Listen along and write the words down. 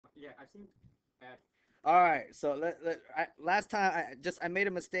All right, so last time I made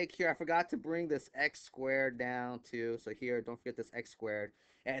a mistake here. I forgot to bring this x squared down too. So here, don't forget this x squared.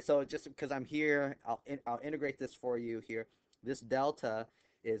 And so just because I'm here, I'll integrate this for you here. This delta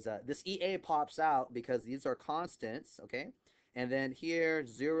is this EA pops out because these are constants, okay? And then here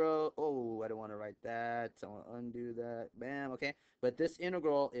 0. Oh, I don't want to write that. I want to undo that. Bam, okay. But this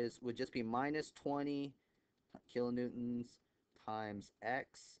integral is would just be minus 20 kilonewtons times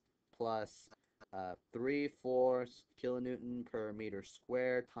x plus 3/4 kilonewton per meter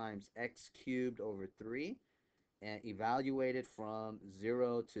squared times x cubed over 3 and evaluated from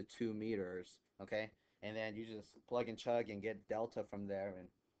 0 to 2 meters, okay? And then you just plug and chug and get delta from there,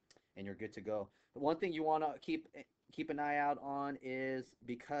 and you're good to go. The one thing you want to keep an eye out on is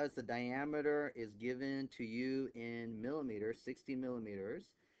because the diameter is given to you in millimeters, 60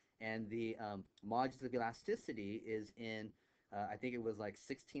 millimeters, and the modulus of elasticity is in, I think it was like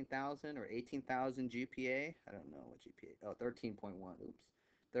 16,000 or 18,000 GPa. I don't know what GPa. Oh, 13.1. Oops.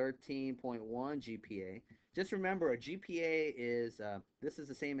 13.1 GPa. Just remember, a GPa is, this is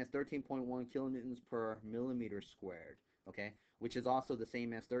the same as 13.1 kilonewtons per millimeter squared, okay? Which is also the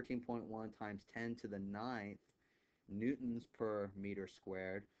same as 13.1 times 10 to the ninth newtons per meter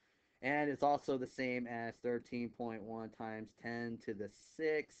squared. And it's also the same as 13.1 times 10 to the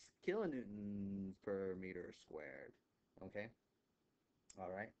 6 kilonewtons per meter squared. Okay?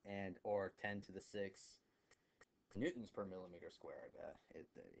 All right. And or 10 to the 6 newtons per millimeter squared.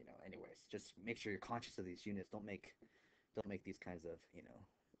 Anyways, just make sure you're conscious of these units. Don't make these kinds of,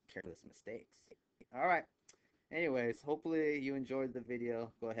 careless mistakes. All right. Anyways, hopefully you enjoyed the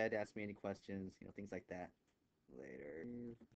video. Go ahead, ask me any questions, things like that. Later.